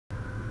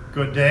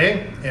Good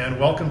day and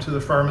welcome to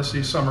the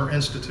Pharmacy Summer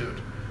Institute.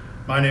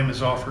 My name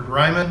is Alfred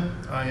Ryman.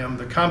 I am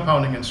the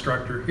compounding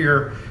instructor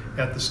here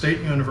at the State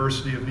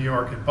University of New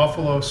York at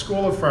Buffalo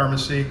School of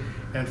Pharmacy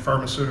and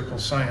Pharmaceutical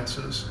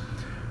Sciences.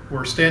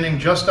 We're standing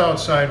just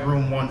outside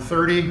room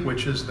 130,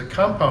 which is the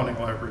compounding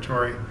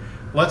laboratory.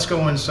 Let's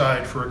go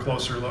inside for a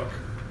closer look.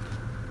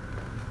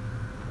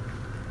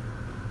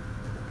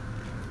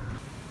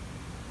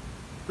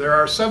 There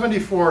are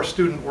 74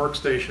 student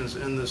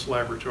workstations in this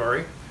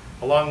laboratory,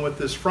 along with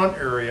this front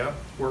area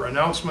where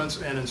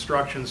announcements and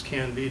instructions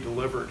can be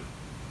delivered.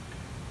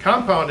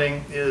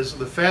 Compounding is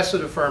the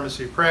facet of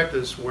pharmacy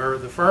practice where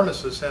the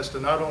pharmacist has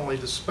to not only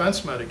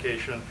dispense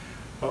medication,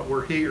 but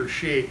where he or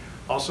she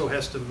also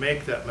has to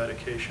make that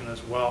medication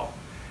as well.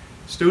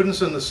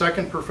 Students in the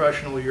second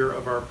professional year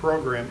of our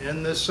program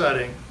in this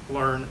setting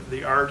learn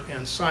the art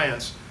and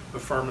science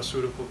of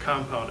pharmaceutical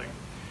compounding.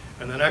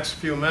 In the next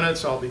few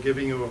minutes, I'll be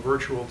giving you a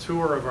virtual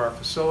tour of our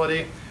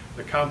facility,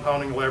 the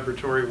compounding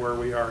laboratory where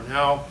we are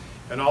now,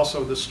 and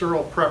also the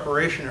sterile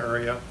preparation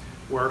area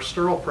where our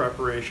sterile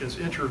preparations,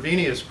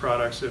 intravenous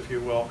products if you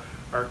will,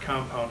 are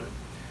compounded.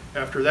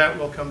 After that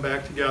we'll come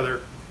back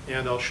together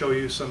and I'll show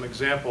you some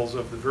examples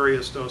of the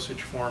various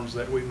dosage forms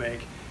that we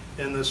make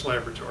in this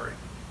laboratory.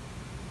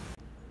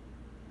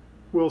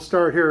 We'll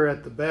start here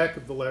at the back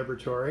of the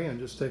laboratory and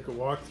just take a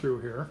walk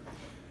through here.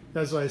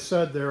 As I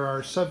said, there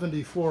are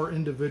 74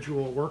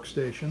 individual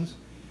workstations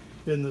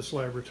in this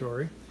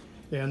laboratory,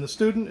 and the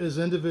student is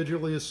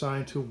individually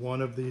assigned to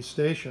one of these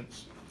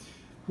stations.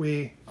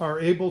 We are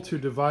able to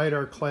divide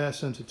our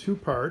class into two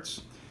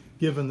parts,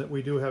 given that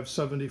we do have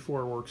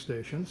 74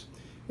 workstations.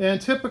 And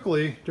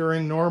typically,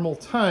 during normal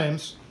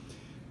times,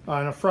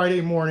 on a Friday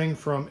morning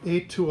from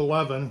 8 to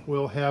 11,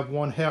 we'll have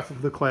one half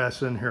of the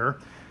class in here.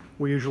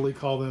 We usually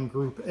call them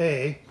Group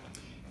A.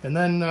 And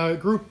then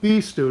Group B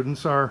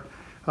students are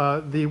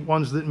the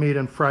ones that meet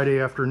on Friday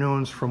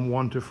afternoons from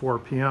 1 to 4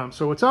 p.m.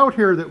 So it's out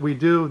here that we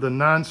do the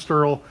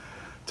non-sterile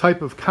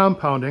type of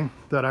compounding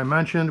that I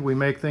mentioned. We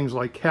make things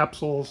like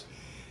capsules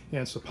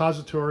and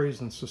suppositories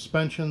and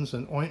suspensions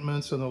and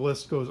ointments, and the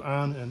list goes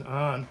on and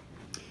on.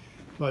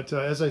 But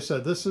as I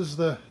said, this is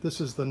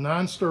the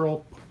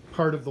non-sterile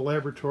part of the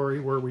laboratory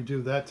where we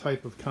do that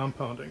type of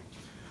compounding.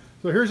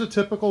 So here's a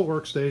typical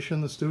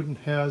workstation. The student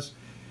has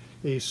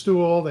a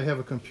stool, they have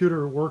a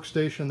computer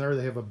workstation there,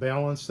 they have a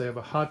balance, they have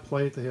a hot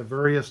plate, they have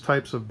various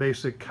types of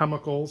basic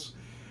chemicals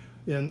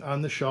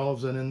on the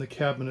shelves and in the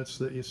cabinets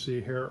that you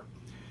see here.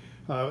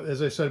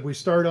 As I said, we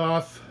start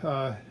off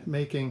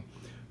making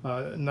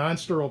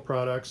non-sterile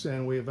products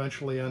and we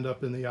eventually end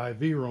up in the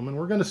IV room, and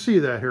we're going to see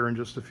that here in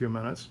just a few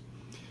minutes.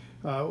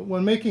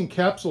 When making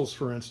capsules,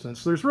 for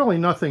instance, there's really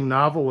nothing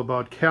novel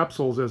about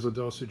capsules as a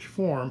dosage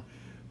form,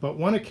 but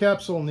when a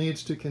capsule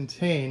needs to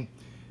contain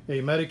a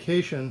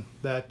medication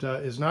that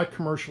is not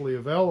commercially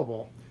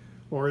available,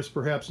 or is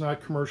perhaps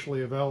not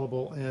commercially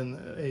available in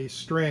a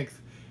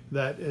strength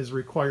that is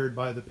required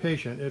by the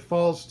patient, it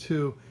falls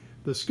to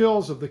the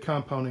skills of the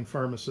compounding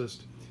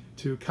pharmacist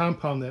to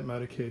compound that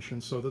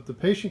medication so that the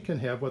patient can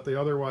have what they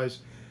otherwise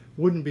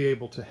wouldn't be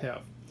able to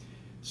have.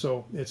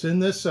 So it's in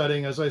this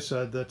setting, as I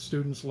said, that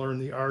students learn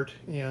the art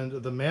and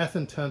the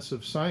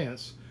math-intensive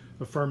science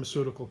of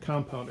pharmaceutical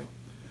compounding.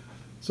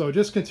 So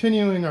just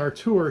continuing our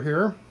tour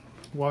here,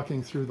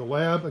 walking through the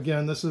lab.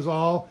 Again, this is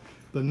all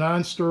the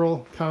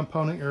non-sterile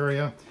compounding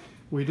area.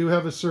 We do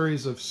have a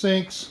series of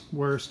sinks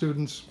where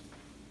students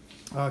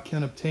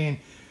can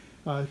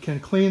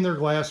clean their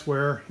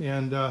glassware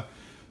and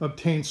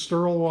obtain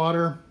sterile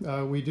water.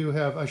 We do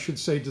have, I should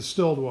say,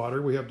 distilled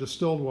water. We have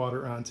distilled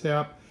water on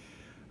tap.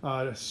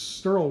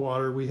 Sterile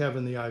water we have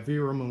in the IV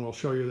room, and we'll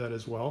show you that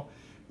as well.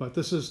 But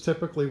this is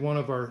typically one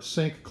of our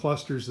sink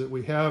clusters that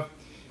we have.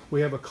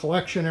 We have a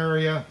collection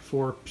area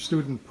for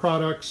student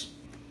products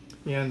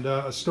and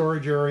a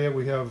storage area.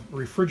 We have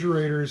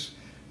refrigerators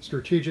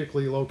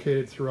strategically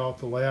located throughout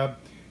the lab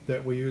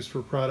that we use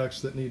for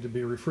products that need to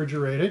be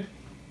refrigerated.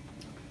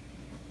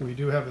 We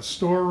do have a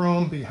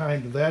storeroom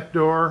behind that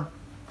door.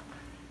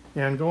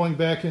 And going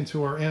back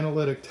into our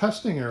analytic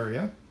testing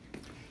area,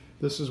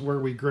 this is where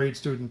we grade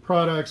student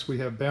products. We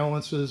have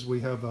balances, we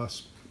have a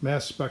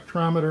mass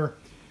spectrometer,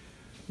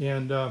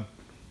 and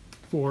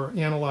for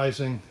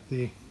analyzing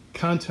the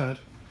content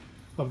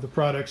of the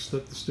products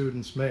that the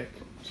students make.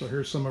 So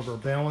here's some of our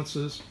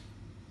balances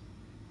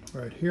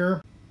right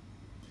here.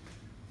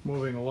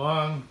 Moving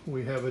along,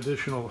 we have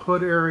additional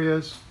hood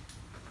areas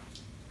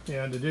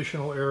and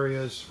additional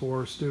areas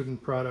for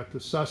student product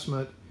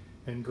assessment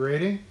and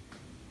grading.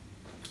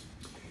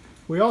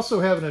 We also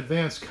have an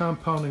advanced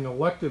compounding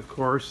elective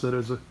course that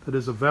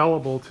is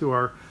available to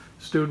our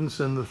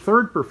students in the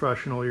third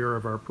professional year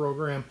of our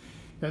program,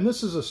 and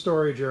this is a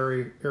storage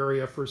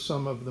area for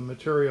some of the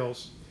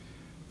materials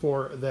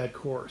for that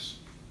course.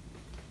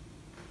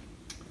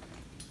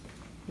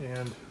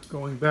 And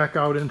going back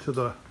out into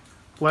the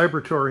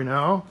laboratory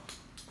now,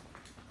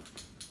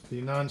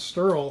 the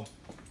non-sterile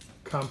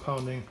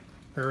compounding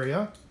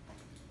area.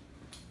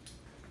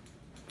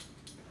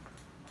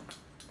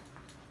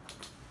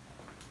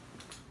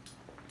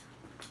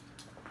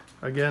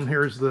 Again,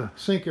 here's the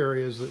sink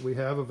areas that we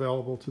have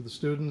available to the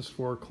students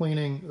for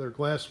cleaning their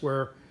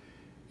glassware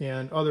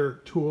and other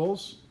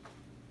tools.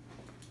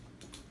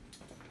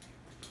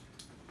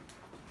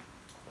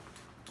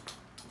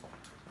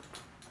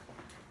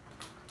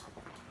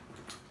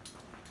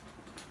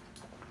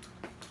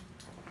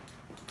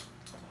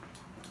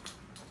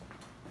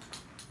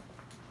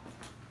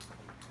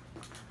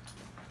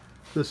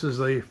 This is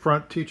the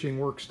front teaching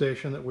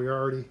workstation that we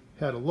already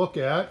had a look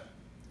at.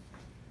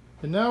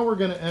 And now we're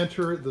going to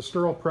enter the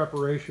sterile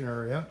preparation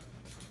area.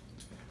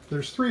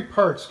 There's three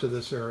parts to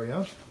this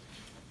area.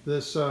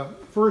 This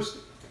first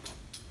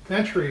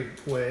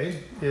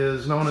entryway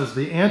is known as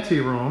the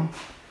anteroom,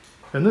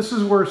 and this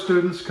is where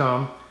students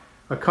come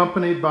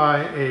accompanied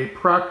by a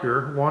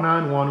proctor,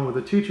 one-on-one with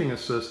a teaching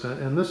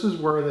assistant, and this is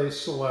where they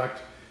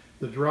select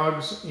the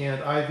drugs and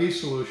IV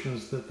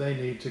solutions that they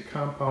need to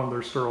compound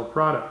their sterile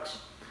products.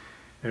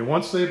 And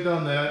once they've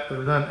done that,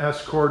 they're then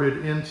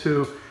escorted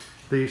into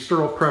the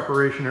sterile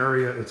preparation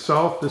area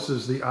itself. This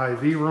is the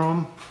IV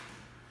room,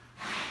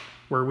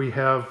 where we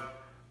have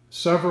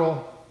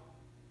several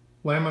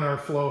laminar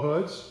flow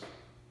hoods.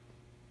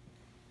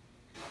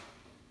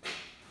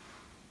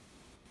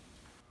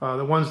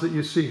 The ones that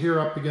you see here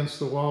up against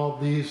the wall,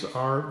 these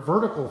are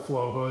vertical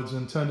flow hoods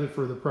intended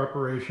for the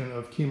preparation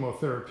of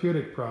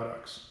chemotherapeutic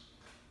products.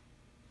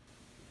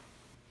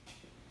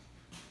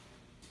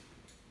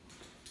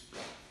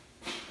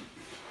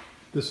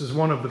 This is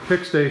one of the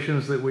pick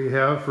stations that we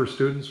have for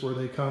students where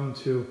they come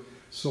to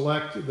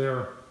select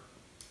their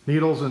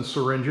needles and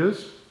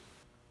syringes.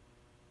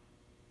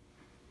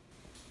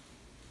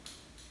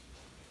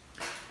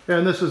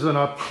 And this is an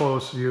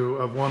up-close view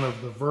of one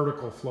of the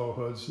vertical flow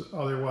hoods,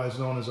 otherwise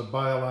known as a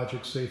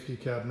biologic safety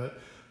cabinet,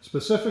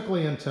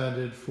 specifically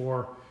intended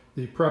for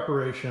the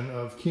preparation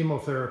of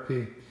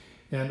chemotherapy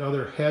and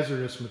other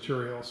hazardous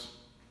materials.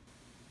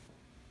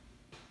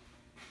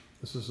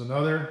 This is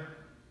another,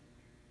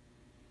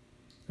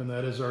 and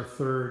that is our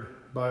third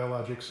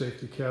biologic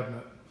safety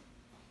cabinet.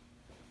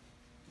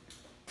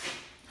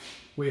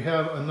 We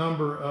have a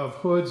number of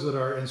hoods that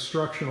are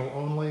instructional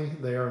only.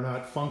 They are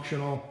not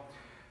functional.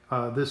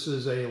 This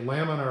is a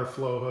laminar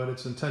flow hood.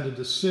 It's intended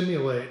to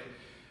simulate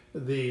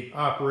the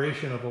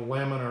operation of a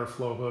laminar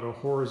flow hood, a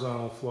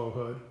horizontal flow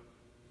hood.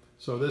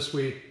 So this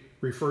we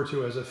refer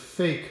to as a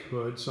fake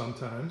hood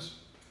sometimes.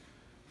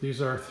 These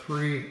are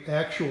three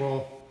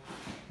actual,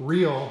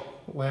 real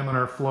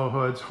laminar flow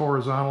hoods,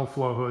 horizontal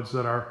flow hoods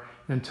that are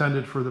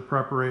intended for the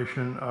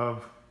preparation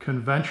of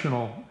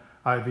conventional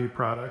IV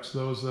products,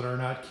 those that are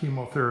not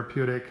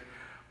chemotherapeutic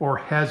or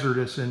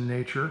hazardous in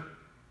nature.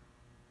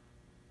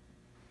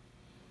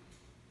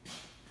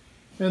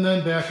 And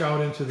then back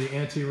out into the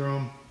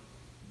anteroom.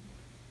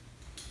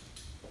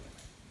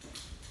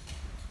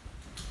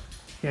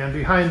 And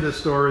behind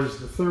this door is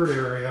the third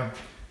area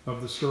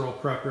of the sterile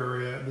prep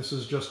area. This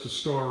is just a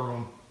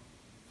storeroom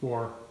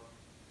for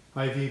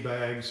IV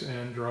bags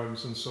and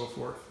drugs and so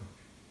forth.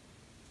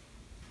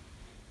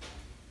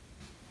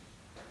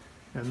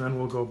 And then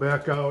we'll go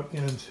back out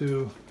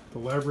into the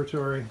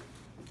laboratory.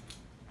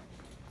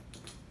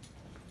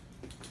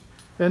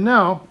 And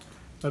now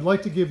I'd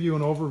like to give you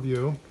an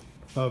overview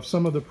of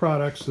some of the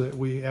products that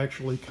we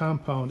actually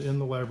compound in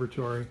the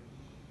laboratory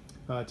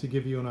to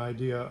give you an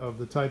idea of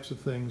the types of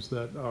things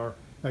that are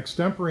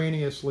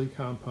extemporaneously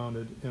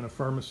compounded in a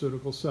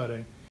pharmaceutical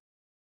setting.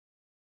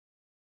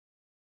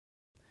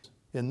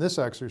 In this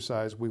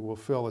exercise, we will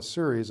fill a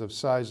series of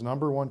size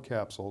number 1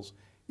 capsules,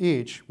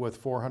 each with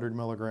 400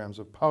 milligrams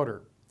of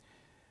powder.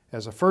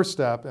 As a first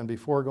step, and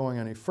before going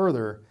any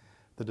further,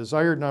 the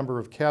desired number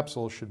of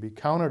capsules should be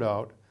counted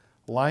out,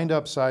 lined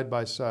up side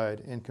by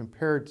side, and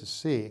compared to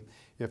see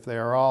if they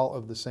are all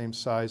of the same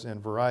size and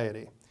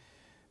variety.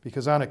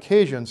 Because on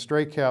occasion,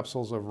 stray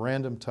capsules of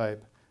random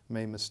type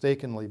may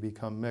mistakenly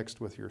become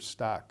mixed with your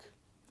stock.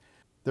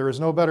 There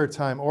is no better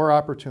time or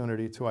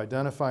opportunity to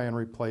identify and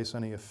replace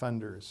any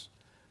offenders.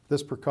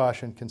 This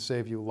precaution can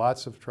save you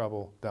lots of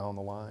trouble down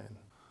the line.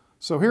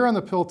 So here on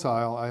the pill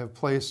tile, I have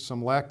placed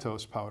some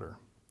lactose powder.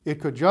 It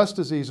could just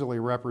as easily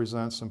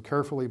represent some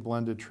carefully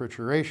blended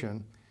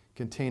trituration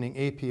containing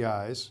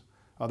APIs,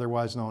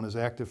 otherwise known as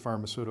active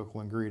pharmaceutical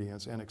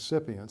ingredients, and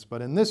excipients,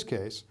 but in this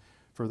case,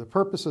 for the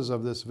purposes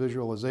of this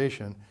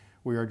visualization,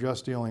 we are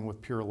just dealing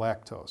with pure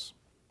lactose.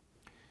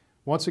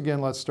 Once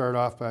again, let's start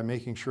off by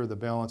making sure the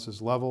balance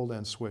is leveled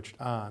and switched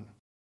on.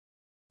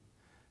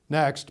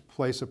 Next,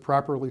 place a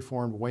properly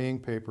formed weighing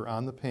paper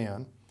on the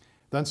pan,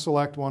 then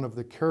select one of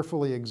the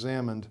carefully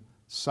examined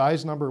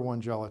size number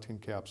 1 gelatin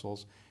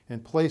capsules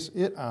and place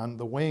it on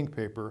the weighing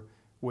paper,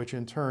 which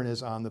in turn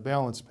is on the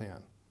balance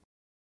pan.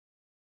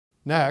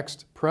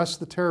 Next, press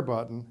the tare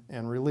button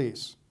and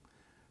release.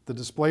 The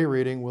display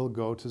reading will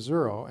go to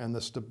 0 and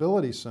the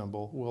stability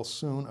symbol will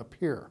soon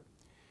appear.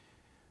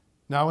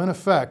 Now in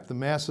effect, the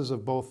masses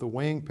of both the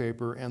weighing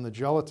paper and the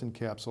gelatin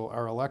capsule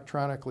are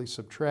electronically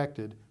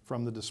subtracted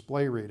from the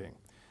display reading.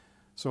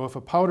 So if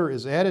a powder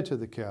is added to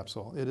the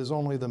capsule, it is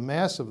only the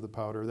mass of the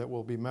powder that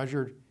will be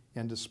measured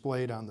and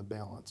displayed on the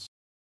balance.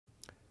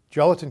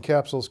 Gelatin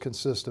capsules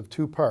consist of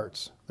two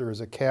parts. There is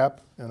a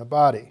cap and a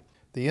body.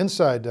 The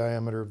inside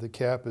diameter of the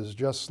cap is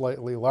just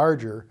slightly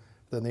larger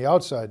than the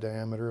outside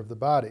diameter of the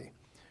body.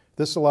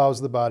 This allows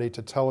the body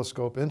to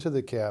telescope into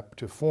the cap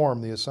to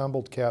form the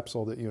assembled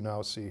capsule that you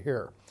now see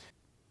here.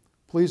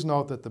 Please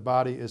note that the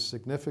body is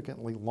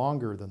significantly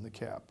longer than the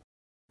cap.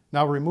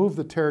 Now remove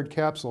the tared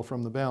capsule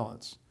from the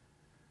balance.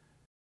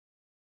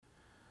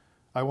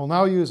 I will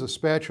now use a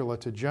spatula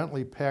to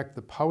gently pack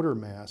the powder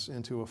mass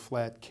into a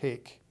flat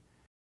cake.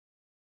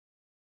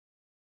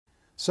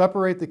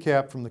 Separate the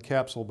cap from the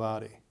capsule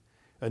body.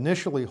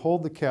 Initially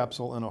hold the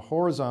capsule in a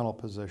horizontal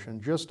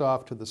position just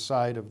off to the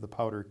side of the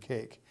powdered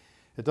cake.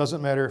 It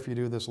doesn't matter if you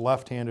do this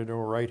left-handed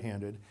or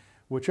right-handed,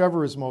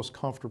 whichever is most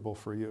comfortable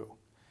for you.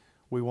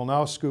 We will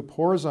now scoop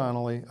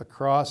horizontally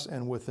across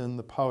and within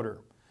the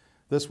powder.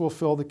 This will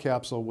fill the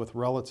capsule with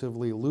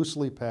relatively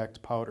loosely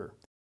packed powder.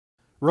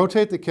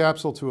 Rotate the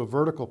capsule to a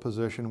vertical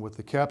position with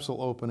the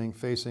capsule opening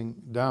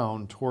facing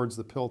down towards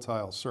the pill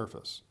tile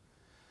surface.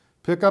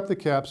 Pick up the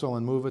capsule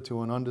and move it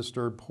to an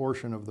undisturbed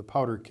portion of the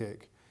powder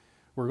cake.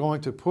 We're going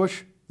to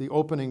push the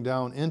opening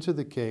down into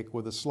the cake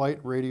with a slight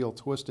radial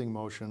twisting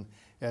motion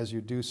as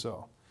you do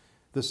so.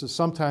 This is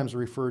sometimes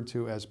referred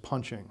to as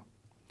punching.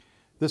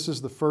 This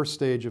is the first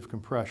stage of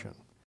compression.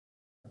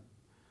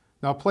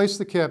 Now place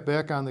the cap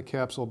back on the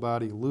capsule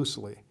body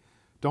loosely.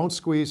 Don't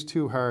squeeze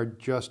too hard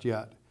just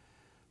yet.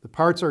 The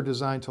parts are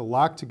designed to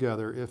lock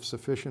together if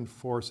sufficient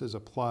force is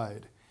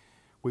applied.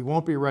 We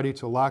won't be ready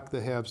to lock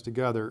the halves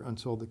together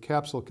until the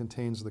capsule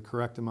contains the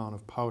correct amount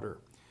of powder.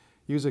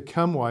 Use a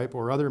chem wipe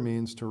or other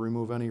means to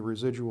remove any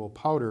residual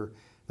powder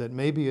that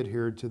may be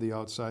adhered to the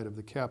outside of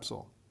the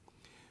capsule.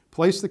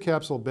 Place the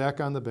capsule back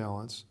on the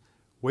balance,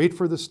 wait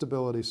for the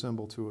stability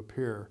symbol to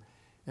appear,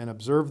 and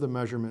observe the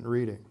measurement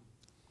reading.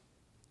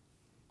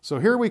 So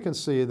here we can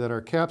see that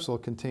our capsule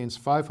contains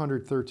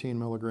 513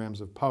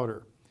 milligrams of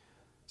powder.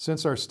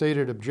 Since our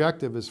stated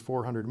objective is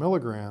 400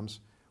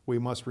 milligrams, we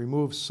must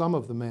remove some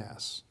of the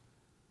mass.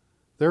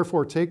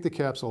 Therefore, take the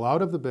capsule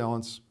out of the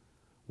balance,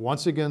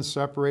 once again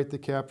separate the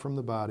cap from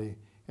the body,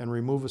 and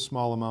remove a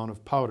small amount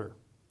of powder.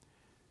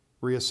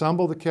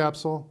 Reassemble the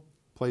capsule,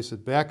 place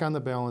it back on the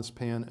balance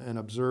pan, and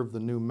observe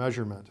the new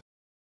measurement.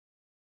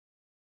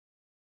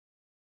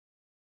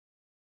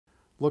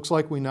 Looks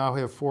like we now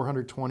have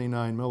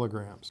 429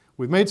 milligrams.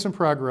 We've made some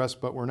progress,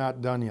 but we're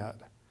not done yet.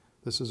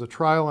 This is a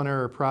trial and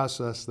error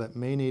process that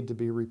may need to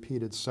be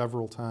repeated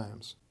several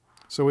times.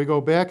 So we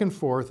go back and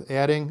forth,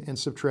 adding and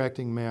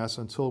subtracting mass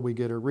until we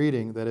get a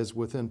reading that is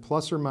within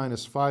plus or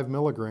minus 5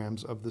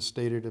 milligrams of the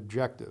stated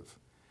objective.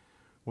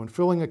 When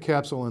filling a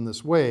capsule in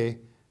this way,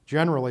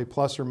 generally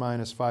plus or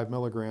minus 5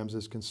 milligrams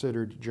is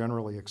considered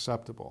generally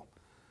acceptable.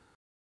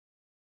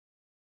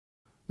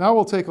 Now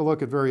we'll take a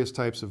look at various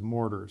types of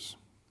mortars.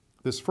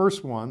 This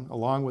first one,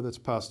 along with its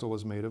pestle,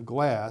 is made of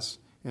glass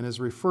and is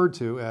referred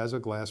to as a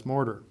glass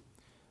mortar.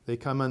 They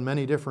come in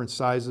many different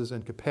sizes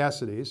and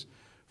capacities,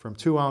 from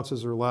 2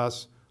 ounces or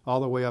less all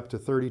the way up to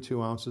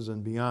 32 ounces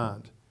and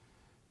beyond.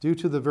 Due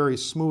to the very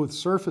smooth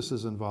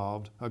surfaces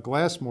involved, a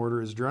glass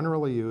mortar is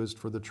generally used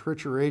for the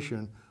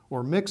trituration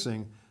or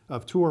mixing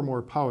of 2 or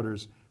more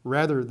powders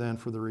rather than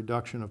for the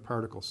reduction of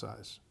particle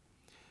size.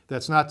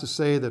 That's not to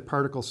say that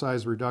particle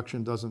size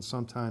reduction doesn't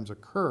sometimes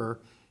occur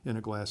in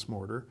a glass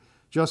mortar,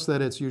 just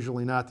that it's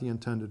usually not the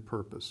intended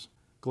purpose.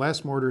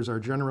 Glass mortars are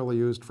generally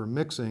used for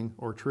mixing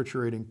or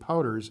triturating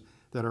powders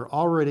that are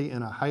already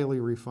in a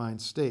highly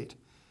refined state.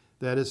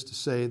 That is to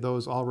say,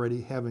 those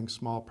already having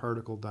small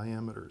particle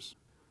diameters.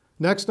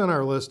 Next on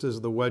our list is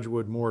the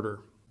Wedgwood mortar.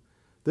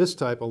 This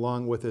type,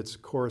 along with its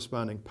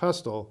corresponding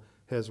pestle,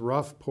 has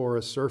rough,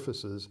 porous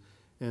surfaces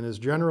and is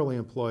generally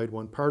employed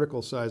when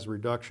particle size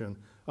reduction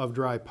of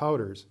dry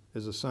powders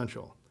is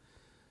essential.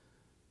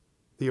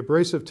 The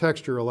abrasive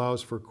texture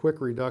allows for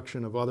quick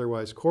reduction of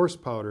otherwise coarse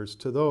powders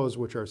to those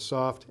which are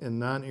soft and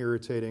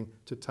non-irritating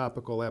to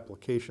topical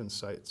application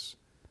sites.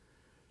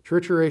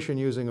 Trituration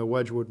using a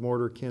Wedgwood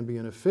mortar can be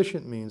an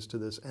efficient means to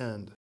this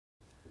end.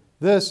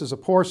 This is a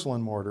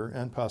porcelain mortar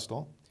and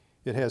pestle.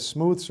 It has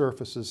smooth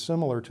surfaces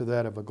similar to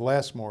that of a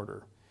glass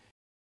mortar.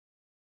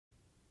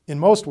 In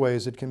most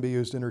ways, it can be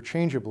used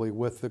interchangeably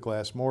with the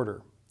glass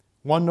mortar.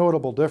 One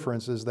notable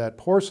difference is that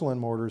porcelain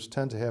mortars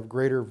tend to have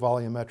greater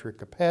volumetric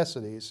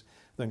capacities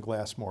than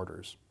glass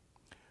mortars.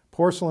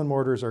 Porcelain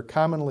mortars are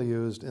commonly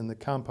used in the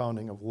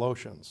compounding of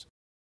lotions.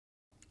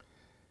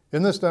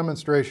 In this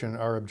demonstration,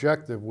 our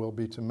objective will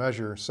be to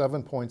measure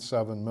 7.7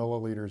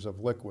 milliliters of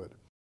liquid.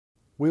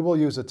 We will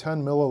use a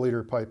 10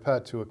 milliliter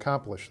pipette to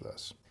accomplish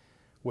this.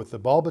 With the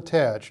bulb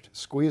attached,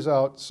 squeeze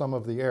out some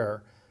of the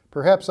air,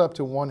 perhaps up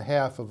to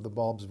 1/2 of the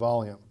bulb's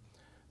volume.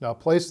 Now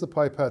place the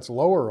pipette's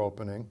lower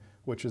opening,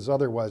 which is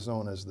otherwise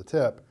known as the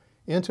tip,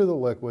 into the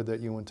liquid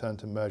that you intend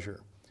to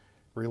measure.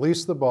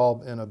 Release the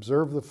bulb and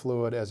observe the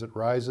fluid as it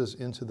rises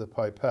into the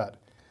pipette.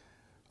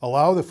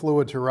 Allow the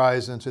fluid to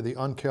rise into the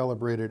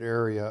uncalibrated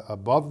area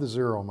above the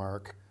 0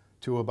 mark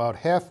to about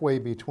halfway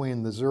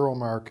between the 0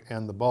 mark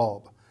and the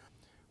bulb.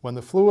 When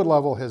the fluid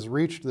level has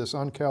reached this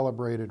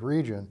uncalibrated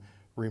region,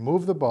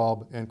 remove the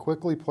bulb and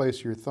quickly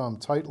place your thumb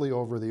tightly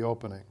over the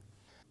opening.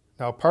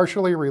 Now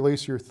partially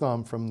release your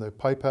thumb from the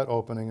pipette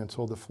opening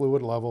until the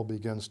fluid level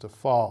begins to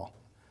fall.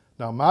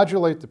 Now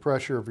modulate the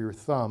pressure of your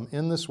thumb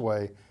in this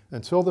way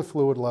until the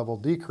fluid level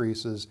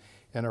decreases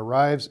and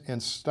arrives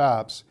and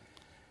stops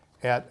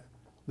at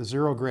the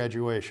zero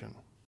graduation.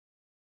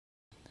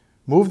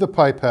 Move the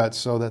pipette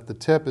so that the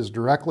tip is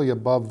directly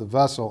above the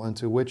vessel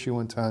into which you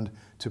intend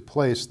to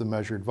place the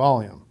measured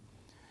volume.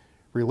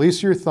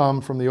 Release your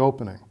thumb from the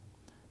opening.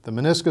 The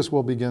meniscus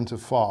will begin to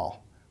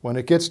fall. When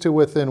it gets to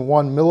within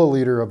 1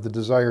 milliliter of the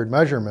desired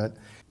measurement,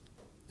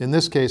 in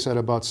this case at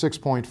about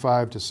 6.5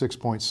 to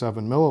 6.7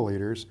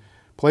 milliliters,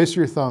 place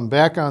your thumb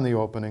back on the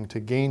opening to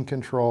gain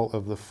control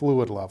of the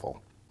fluid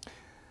level.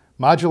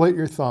 Modulate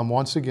your thumb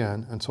once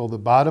again until the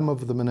bottom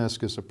of the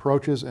meniscus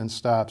approaches and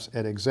stops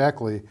at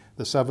exactly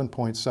the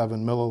 7.7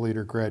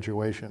 milliliter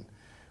graduation.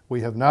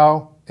 We have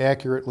now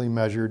accurately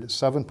measured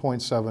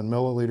 7.7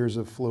 milliliters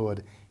of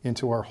fluid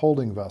into our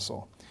holding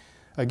vessel.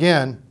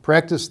 Again,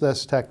 practice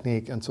this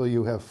technique until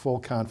you have full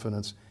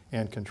confidence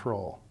and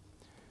control.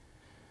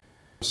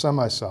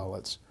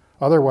 Semisolids,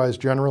 otherwise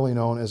generally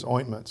known as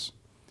ointments.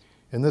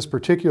 In this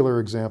particular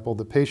example,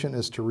 the patient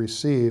is to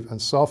receive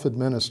and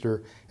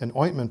self-administer an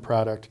ointment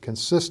product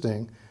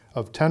consisting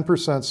of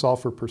 10%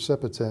 sulfur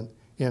precipitant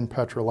in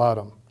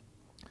petrolatum.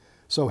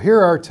 So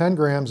here are 10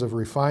 grams of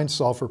refined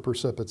sulfur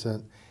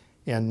precipitant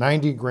and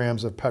 90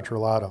 grams of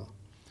petrolatum.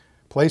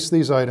 Place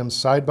these items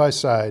side by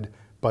side,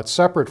 but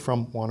separate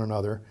from one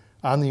another,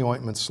 on the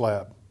ointment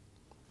slab.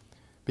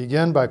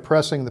 Begin by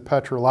pressing the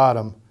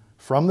petrolatum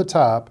from the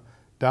top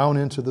down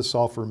into the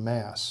sulfur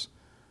mass.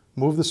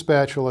 Move the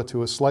spatula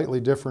to a slightly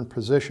different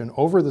position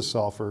over the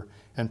sulfur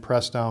and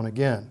press down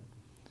again.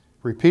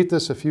 Repeat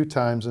this a few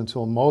times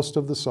until most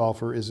of the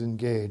sulfur is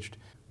engaged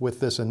with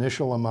this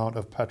initial amount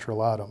of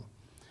petrolatum.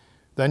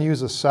 Then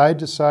use a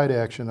side-to-side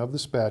action of the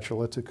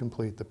spatula to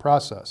complete the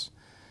process.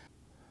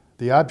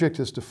 The object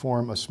is to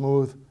form a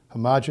smooth,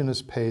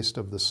 homogeneous paste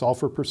of the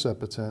sulfur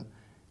precipitant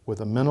with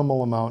a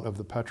minimal amount of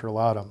the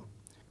petrolatum.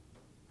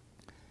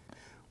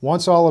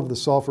 Once all of the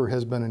sulfur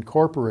has been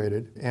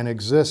incorporated and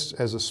exists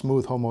as a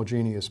smooth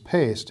homogeneous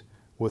paste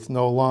with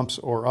no lumps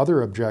or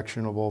other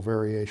objectionable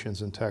variations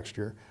in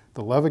texture,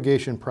 the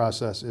levigation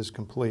process is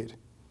complete.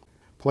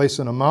 Place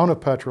an amount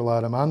of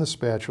petrolatum on the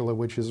spatula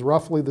which is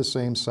roughly the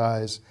same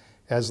size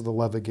as the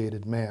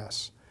levigated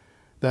mass.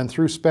 Then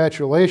through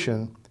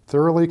spatulation,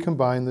 thoroughly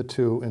combine the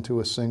two into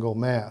a single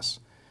mass.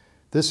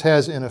 This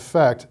has in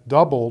effect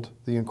doubled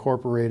the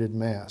incorporated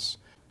mass.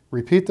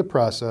 Repeat the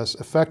process,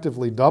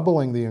 effectively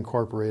doubling the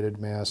incorporated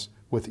mass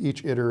with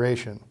each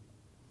iteration.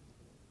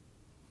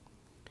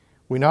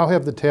 We now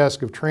have the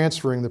task of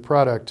transferring the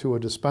product to a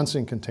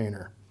dispensing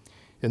container,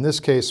 in this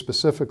case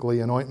specifically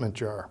an ointment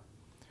jar.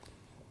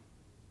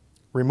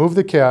 Remove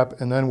the cap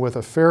and then with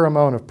a fair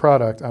amount of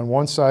product on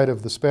one side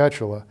of the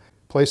spatula,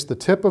 place the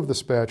tip of the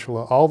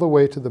spatula all the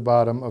way to the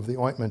bottom of the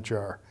ointment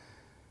jar.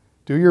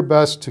 Do your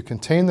best to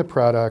contain the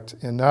product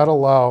and not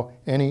allow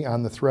any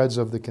on the threads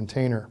of the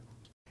container.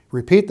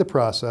 Repeat the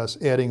process,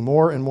 adding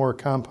more and more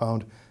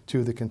compound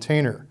to the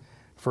container.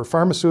 For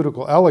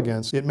pharmaceutical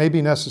elegance, it may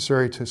be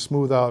necessary to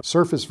smooth out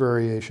surface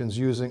variations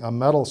using a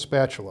metal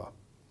spatula.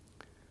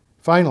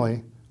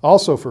 Finally,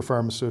 also for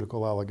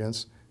pharmaceutical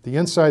elegance, the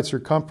inside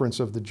circumference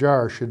of the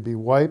jar should be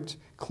wiped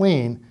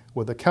clean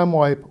with a chem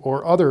wipe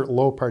or other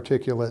low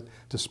particulate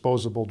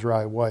disposable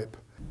dry wipe.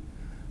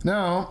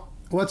 Now,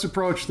 let's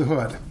approach the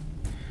hood.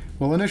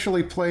 We'll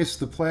initially place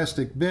the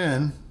plastic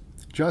bin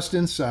just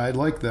inside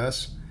like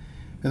this,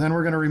 and then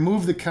we're going to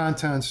remove the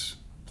contents,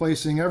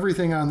 placing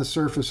everything on the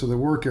surface of the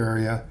work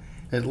area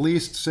at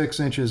least 6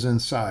 inches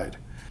inside.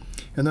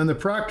 And then the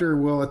proctor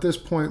will at this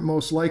point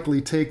most likely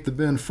take the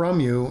bin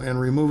from you and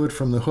remove it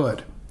from the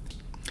hood.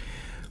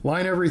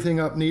 Line everything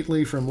up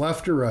neatly from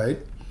left to right.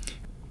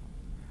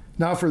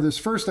 Now for this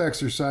first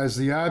exercise,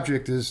 the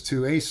object is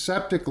to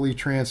aseptically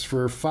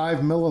transfer 5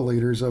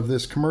 milliliters of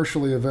this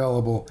commercially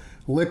available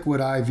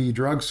liquid IV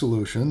drug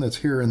solution that's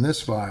here in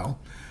this vial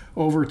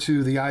over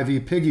to the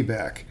IV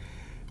piggyback,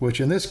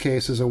 which in this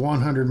case is a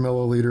 100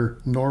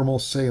 milliliter normal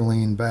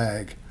saline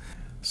bag.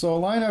 So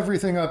line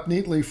everything up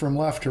neatly from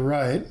left to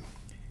right.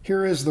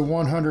 Here is the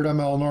 100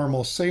 ml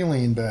normal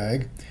saline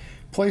bag.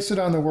 Place it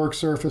on the work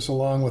surface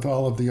along with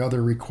all of the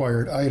other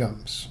required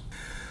items.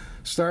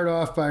 Start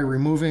off by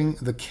removing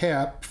the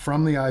cap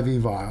from the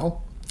IV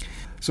vial.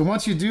 So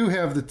once you do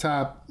have the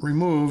top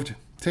removed,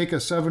 take a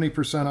 70%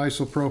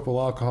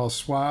 isopropyl alcohol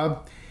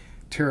swab,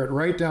 tear it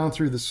right down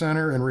through the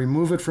center, and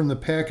remove it from the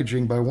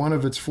packaging by one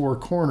of its 4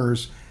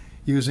 corners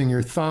using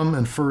your thumb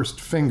and first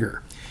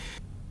finger.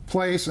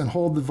 Place and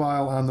hold the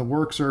vial on the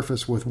work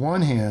surface with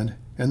one hand,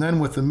 and then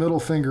with the middle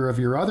finger of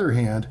your other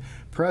hand,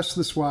 press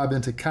the swab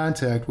into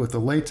contact with the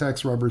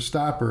latex rubber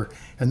stopper,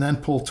 and then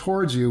pull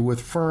towards you with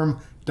firm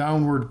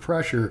downward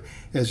pressure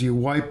as you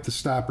wipe the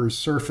stopper's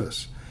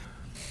surface.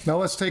 Now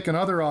let's take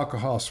another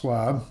alcohol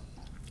swab,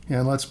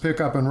 and let's pick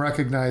up and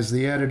recognize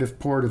the additive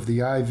port of the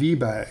IV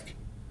bag.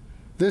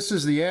 This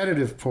is the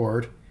additive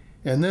port,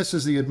 and this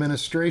is the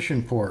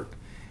administration port.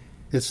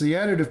 It's the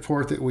additive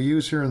port that we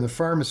use here in the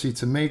pharmacy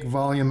to make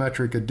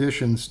volumetric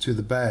additions to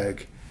the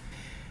bag.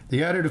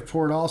 The additive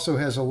port also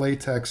has a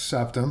latex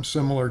septum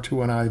similar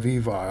to an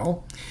IV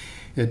vial.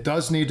 It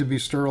does need to be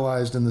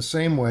sterilized in the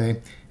same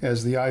way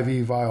as the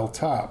IV vial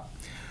top.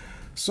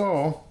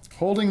 So,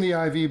 holding the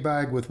IV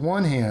bag with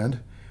one hand,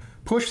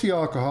 push the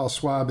alcohol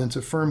swab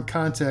into firm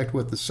contact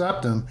with the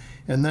septum,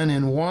 and then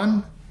in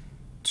 1,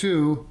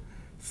 2,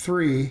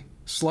 3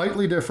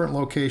 slightly different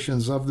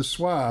locations of the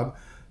swab,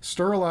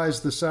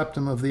 sterilize the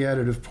septum of the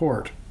additive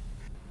port.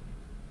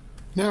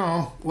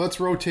 Now, let's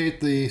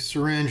rotate the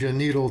syringe and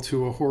needle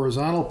to a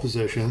horizontal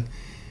position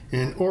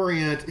and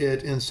orient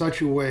it in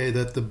such a way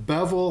that the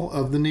bevel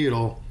of the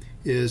needle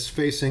is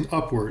facing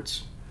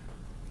upwards.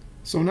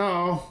 So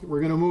now we're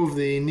going to move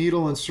the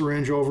needle and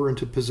syringe over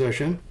into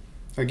position,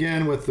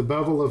 again with the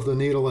bevel of the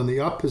needle in the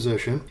up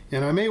position,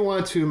 and I may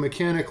want to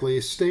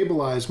mechanically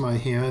stabilize my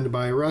hand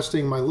by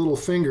resting my little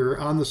finger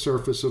on the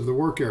surface of the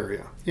work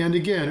area. And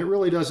again, it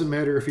really doesn't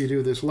matter if you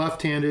do this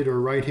left-handed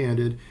or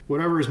right-handed,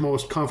 whatever is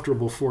most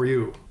comfortable for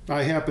you.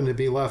 I happen to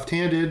be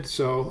left-handed,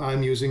 so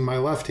I'm using my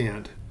left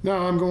hand.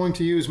 Now I'm going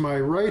to use my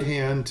right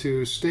hand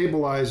to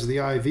stabilize the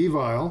IV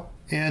vial,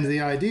 and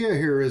the idea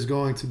here is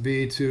going to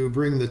be to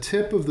bring the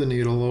tip of the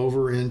needle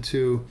over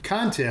into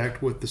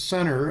contact with the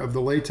center of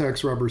the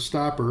latex rubber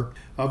stopper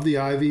of the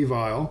IV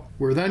vial.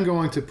 We're then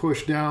going to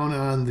push down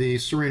on the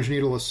syringe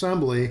needle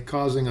assembly,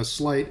 causing a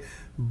slight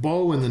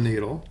bow in the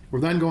needle. We're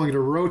then going to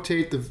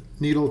rotate the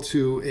needle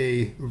to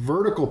a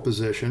vertical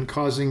position,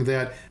 causing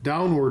that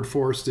downward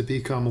force to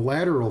become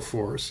lateral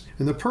force.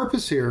 And the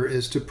purpose here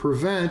is to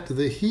prevent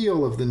the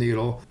heel of the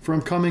needle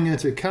from coming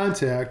into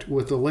contact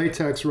with the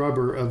latex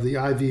rubber of the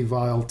IV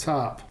vial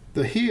top.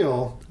 The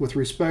heel, with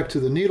respect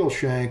to the needle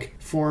shank,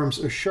 forms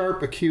a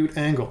sharp acute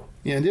angle.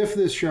 And if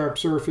this sharp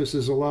surface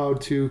is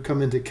allowed to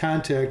come into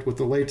contact with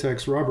the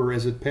latex rubber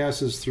as it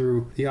passes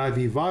through the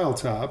IV vial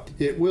top,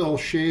 it will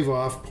shave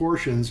off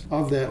portions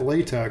of that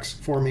latex,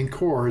 forming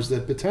cores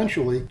that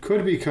potentially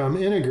could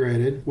become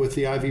integrated with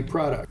the IV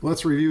product.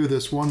 Let's review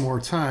this one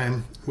more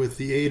time with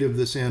the aid of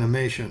this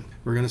animation.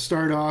 We're going to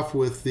start off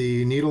with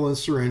the needle and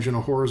syringe in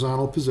a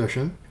horizontal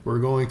position. We're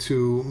going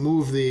to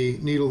move the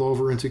needle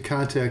over into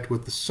contact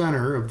with the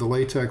center of the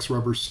latex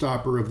rubber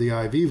stopper of the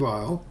IV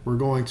vial. We're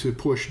going to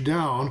push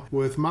down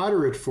with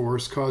moderate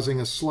force, causing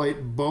a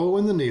slight bow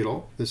in the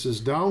needle. This is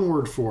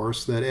downward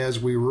force that, as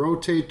we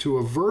rotate to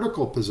a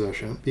vertical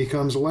position,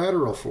 becomes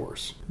lateral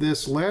force.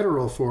 This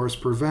lateral force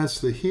prevents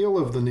the heel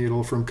of the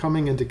needle from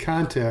coming into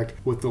contact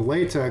with the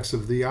latex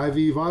of the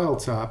IV vial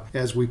top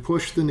as we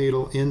push the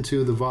needle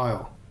into the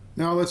vial.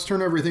 Now let's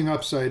turn everything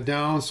upside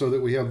down so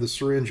that we have the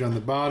syringe on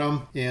the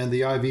bottom and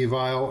the IV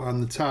vial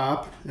on the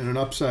top in an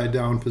upside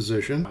down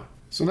position.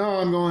 So now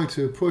I'm going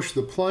to push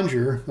the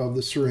plunger of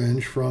the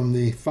syringe from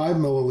the 5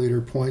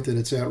 milliliter point that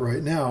it's at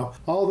right now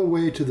all the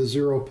way to the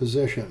 0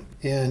 position.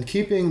 And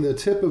keeping the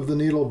tip of the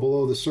needle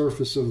below the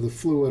surface of the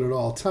fluid at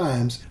all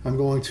times, I'm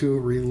going to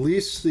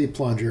release the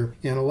plunger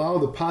and allow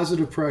the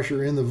positive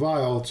pressure in the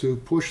vial to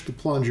push the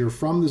plunger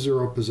from the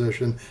 0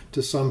 position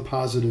to some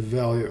positive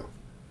value.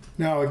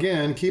 Now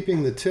again,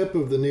 keeping the tip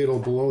of the needle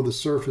below the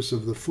surface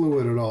of the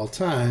fluid at all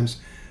times,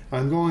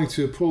 I'm going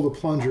to pull the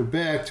plunger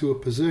back to a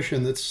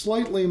position that's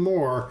slightly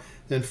more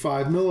than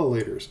 5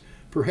 milliliters,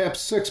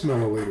 perhaps 6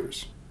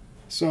 milliliters.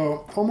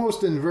 So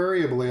almost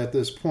invariably at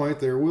this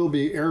point there will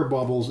be air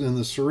bubbles in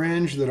the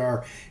syringe that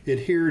are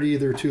adhered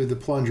either to the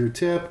plunger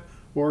tip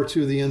or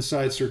to the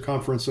inside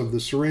circumference of the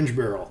syringe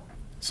barrel.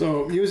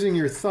 So using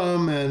your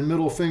thumb and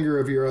middle finger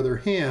of your other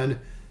hand,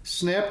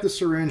 snap the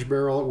syringe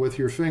barrel with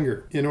your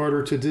finger in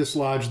order to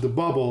dislodge the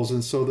bubbles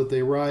and so that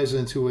they rise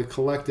into a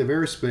collective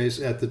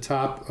airspace at the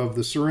top of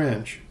the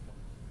syringe.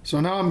 So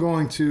now I'm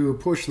going to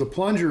push the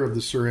plunger of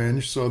the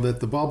syringe so that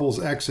the bubbles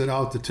exit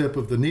out the tip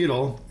of the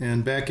needle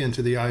and back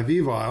into the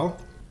IV vial.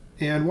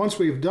 And once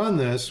we've done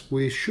this,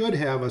 we should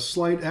have a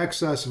slight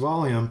excess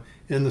volume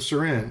in the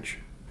syringe.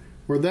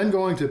 We're then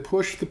going to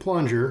push the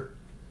plunger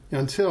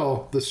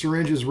until the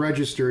syringe is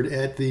registered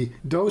at the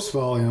dose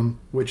volume,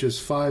 which is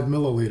 5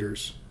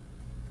 milliliters.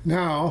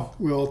 Now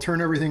we'll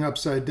turn everything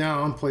upside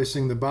down,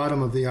 placing the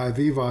bottom of the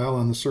IV vial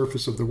on the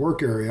surface of the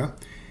work area,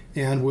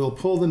 and we'll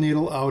pull the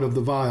needle out of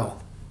the vial.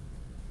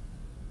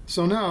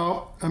 So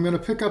now I'm going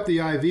to pick up the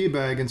IV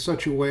bag in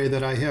such a way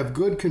that I have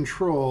good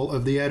control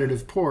of the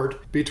additive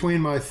port between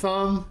my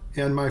thumb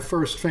and my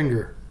first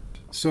finger.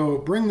 So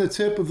bring the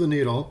tip of the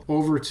needle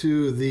over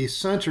to the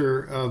center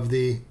of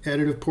the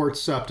additive port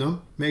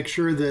septum. Make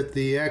sure that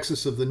the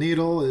axis of the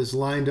needle is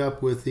lined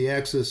up with the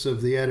axis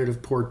of the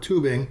additive port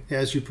tubing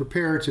as you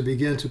prepare to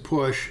begin to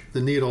push the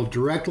needle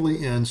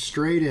directly in,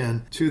 straight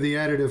in to the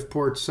additive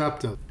port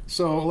septum.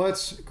 So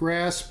let's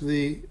grasp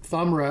the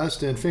thumb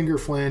rest and finger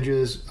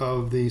flanges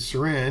of the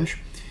syringe,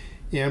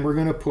 and we're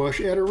going to push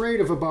at a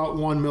rate of about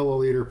 1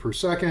 milliliter per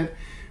second.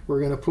 We're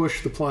going to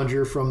push the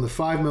plunger from the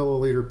 5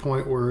 milliliter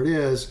point where it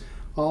is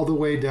all the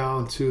way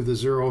down to the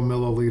 0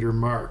 milliliter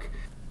mark.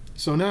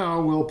 So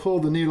now we'll pull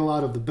the needle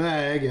out of the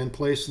bag and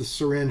place the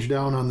syringe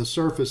down on the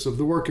surface of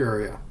the work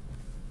area.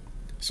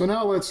 So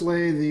now let's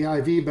lay the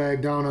IV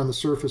bag down on the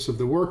surface of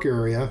the work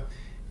area,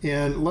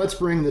 and let's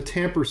bring the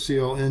tamper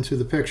seal into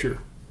the picture.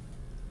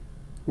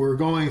 We're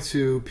going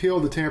to peel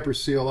the tamper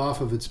seal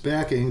off of its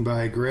backing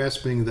by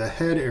grasping the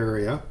head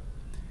area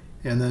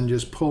and then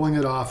just pulling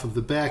it off of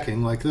the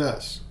backing like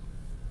this.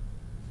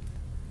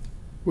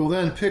 We'll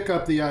then pick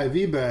up the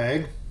IV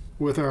bag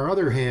with our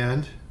other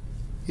hand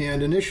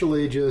and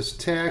initially just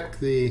tack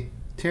the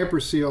tamper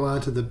seal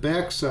onto the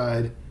back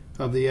side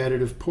of the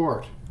additive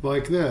port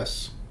like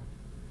this.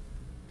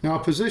 Now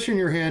position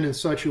your hand in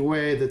such a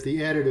way that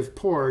the additive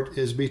port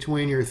is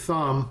between your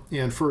thumb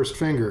and first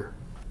finger.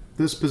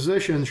 This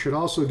position should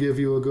also give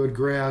you a good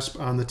grasp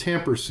on the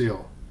tamper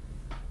seal.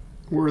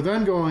 We're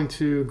then going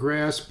to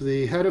grasp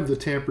the head of the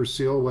tamper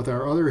seal with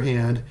our other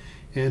hand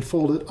and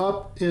fold it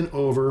up and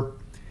over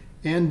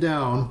and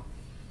down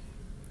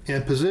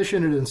and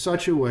position it in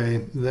such a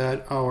way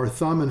that our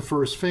thumb and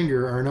first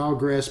finger are now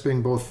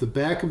grasping both the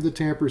back of the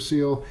tamper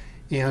seal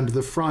and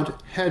the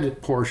front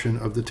head portion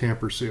of the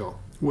tamper seal,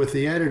 with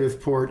the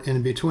additive port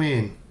in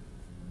between.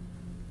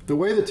 The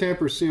way the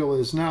tamper seal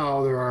is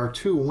now, there are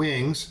two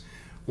wings,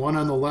 one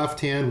on the left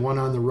hand, one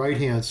on the right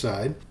hand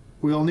side.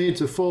 We'll need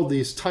to fold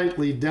these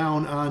tightly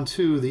down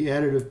onto the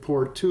additive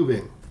port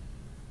tubing,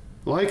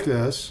 like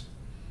this,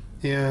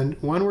 and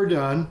when we're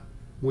done,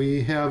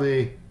 we have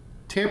a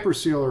tamper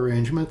seal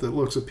arrangement that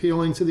looks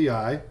appealing to the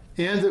eye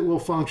and that will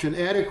function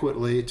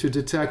adequately to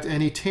detect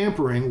any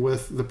tampering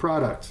with the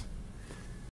product.